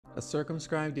A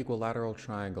circumscribed equilateral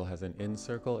triangle has an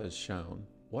incircle as shown.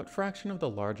 What fraction of the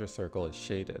larger circle is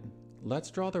shaded? Let's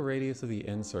draw the radius of the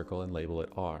incircle and label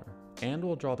it r. And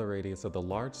we'll draw the radius of the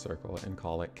large circle and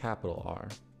call it capital R.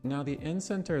 Now the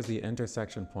incenter is the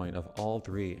intersection point of all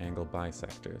three angle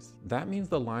bisectors. That means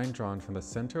the line drawn from the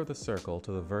center of the circle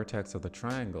to the vertex of the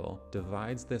triangle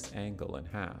divides this angle in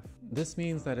half. This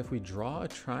means that if we draw a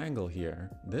triangle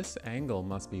here, this angle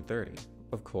must be 30.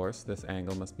 Of course, this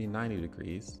angle must be 90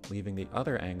 degrees, leaving the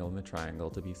other angle in the triangle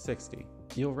to be 60.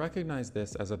 You'll recognize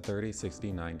this as a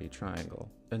 30-60-90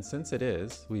 triangle. And since it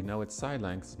is, we know its side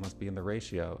lengths must be in the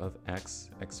ratio of x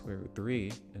squared root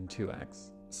 3, and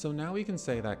 2x. So now we can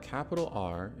say that capital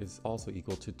R is also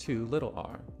equal to 2 little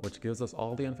r, which gives us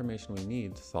all the information we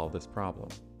need to solve this problem.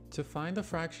 To find the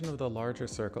fraction of the larger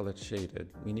circle that's shaded,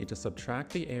 we need to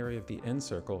subtract the area of the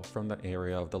incircle from the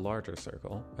area of the larger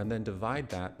circle, and then divide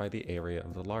that by the area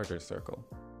of the larger circle.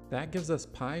 That gives us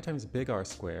pi times big R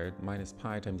squared minus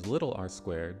pi times little r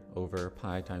squared over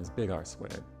pi times big R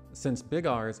squared. Since big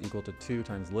R is equal to 2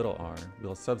 times little r,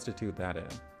 we'll substitute that in.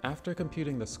 After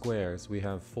computing the squares, we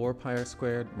have 4 pi r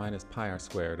squared minus pi r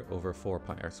squared over 4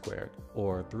 pi r squared,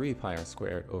 or 3 pi r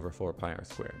squared over 4 pi r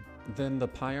squared. Then the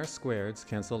pi r squareds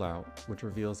cancel out, which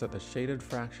reveals that the shaded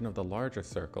fraction of the larger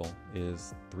circle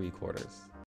is 3/4.